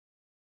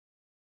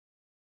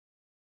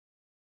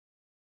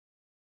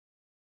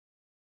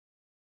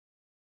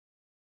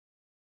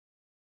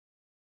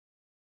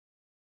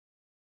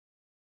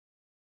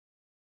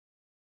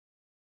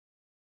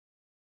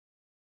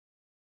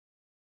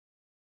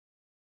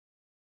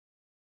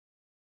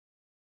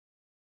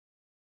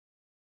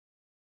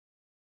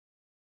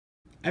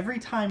Every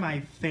time I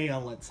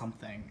fail at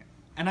something,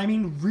 and I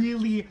mean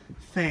really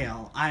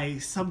fail, I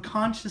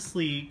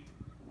subconsciously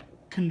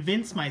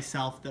convince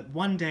myself that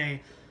one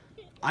day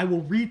I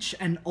will reach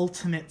an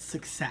ultimate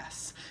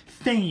success.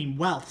 Fame,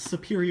 wealth,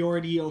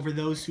 superiority over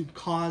those who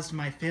caused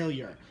my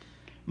failure.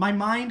 My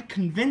mind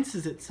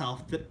convinces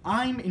itself that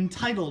I'm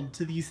entitled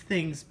to these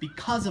things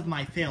because of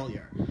my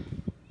failure.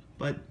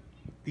 But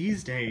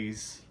these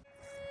days...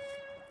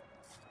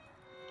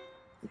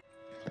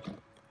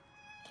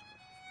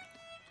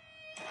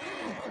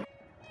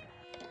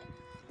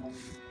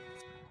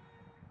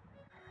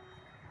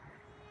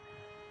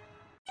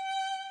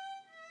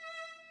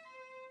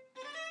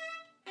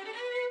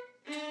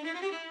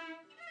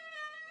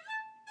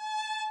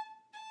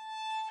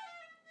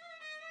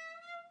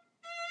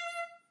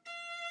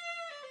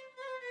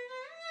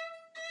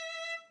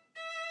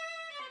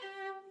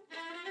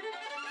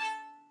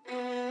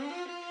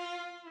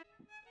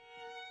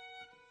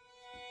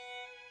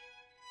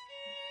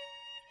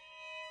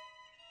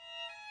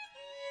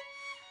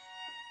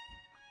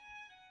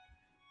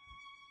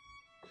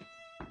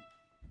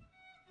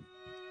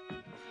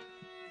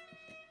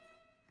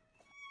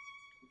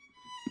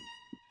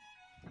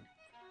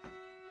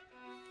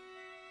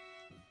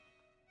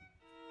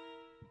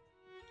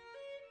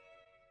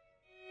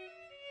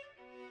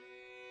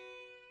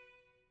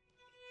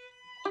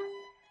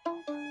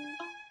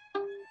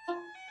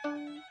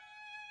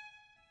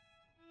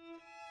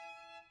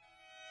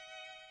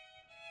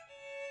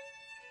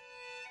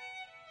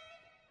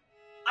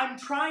 I'm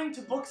trying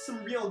to book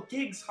some real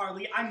gigs,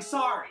 Harley. I'm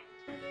sorry.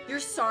 You're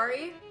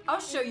sorry?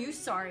 I'll show you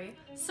sorry.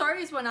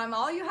 Sorry is when I'm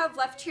all you have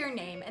left to your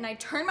name and I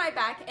turn my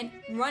back and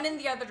run in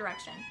the other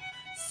direction.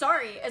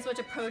 Sorry is what's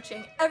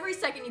approaching every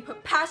second you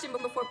put passion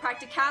before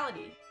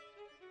practicality.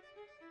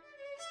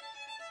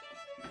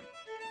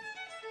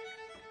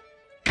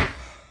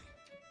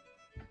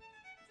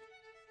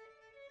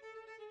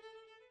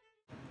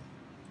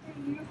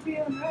 You're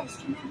feeling nice.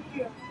 Come in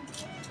here.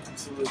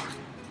 Absolutely.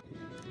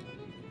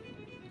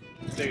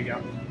 There you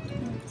go.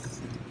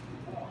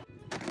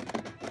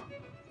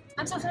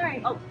 I'm so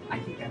sorry. Oh, I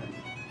can get it.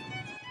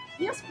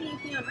 You must be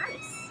feeling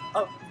nice.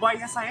 Oh, why,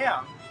 yes I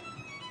am.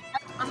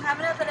 I'm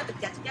having a bit of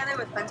a get-together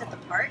with friends at the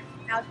park.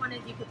 I was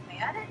wondering if you could play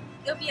at it.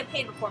 It would be a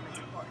paid performance,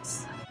 of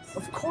course.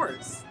 Of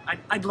course.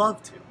 I'd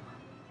love to.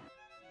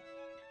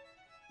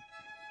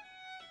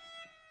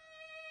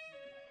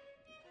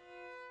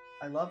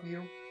 I love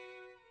you.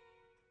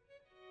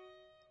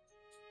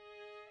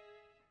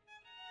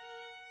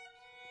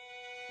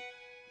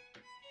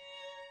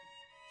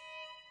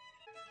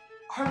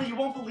 Harley, you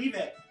won't believe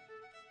it.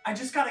 I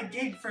just got a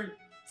gig for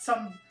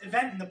some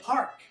event in the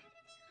park.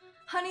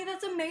 Honey,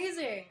 that's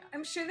amazing.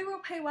 I'm sure they will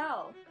pay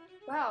well.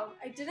 Wow,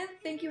 I didn't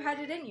think you had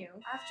it in you.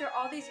 After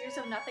all these years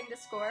of nothing to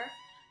score,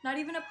 not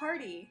even a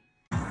party.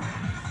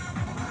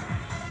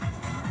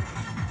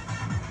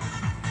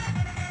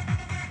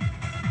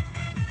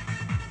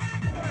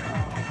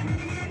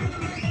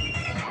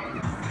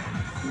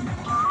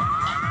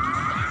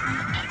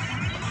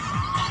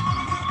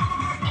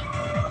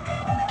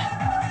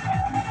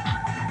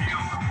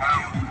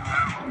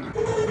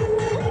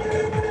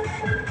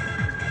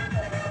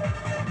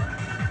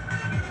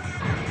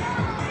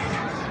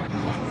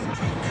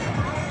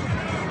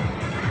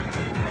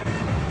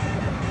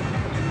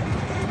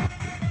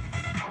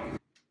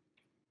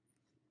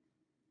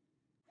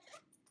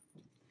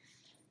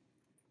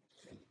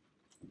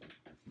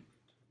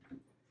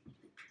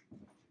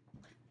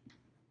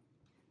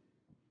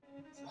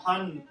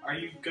 Hun, are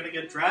you gonna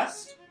get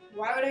dressed?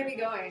 Why would I be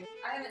going?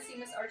 I haven't seen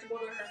Miss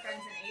Archibald or her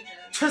friends in ages.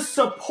 To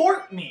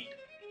support me!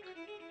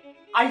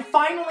 I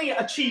finally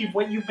achieved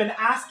what you've been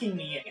asking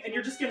me, and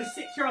you're just gonna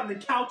sit here on the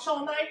couch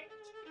all night?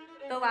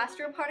 The last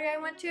real party I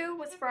went to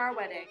was for our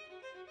wedding.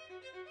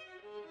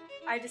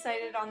 I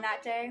decided on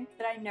that day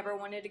that I never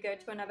wanted to go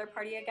to another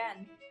party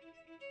again.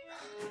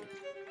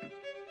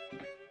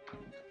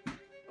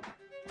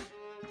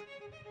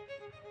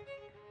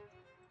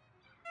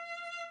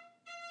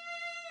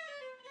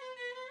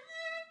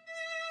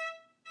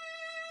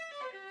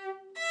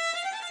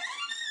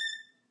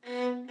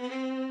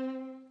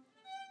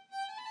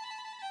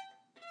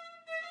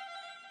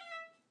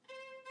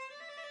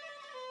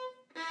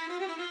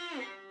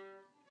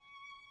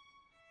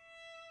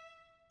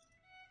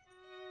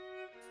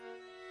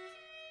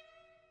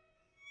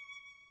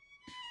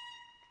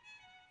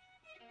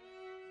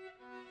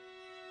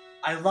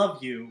 I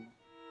love you.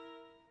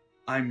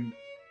 I'm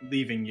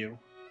leaving you.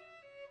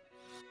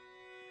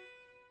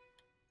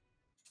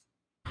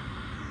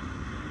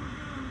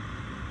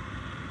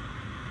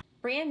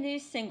 Brand new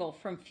single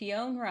from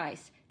Fiona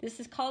Rice. This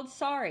is called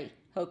Sorry.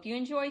 Hope you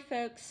enjoy,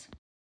 folks.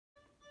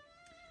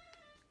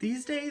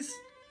 These days,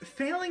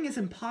 failing is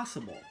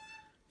impossible.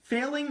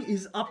 Failing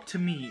is up to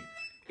me.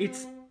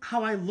 It's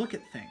how I look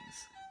at things.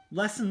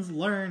 Lessons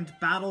learned,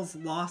 battles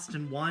lost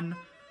and won.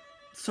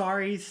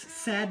 Sorries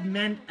said,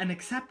 meant, and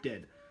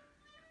accepted.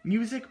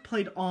 Music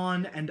played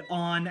on and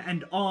on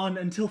and on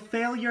until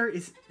failure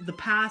is the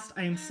past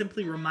I am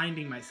simply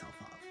reminding myself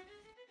of.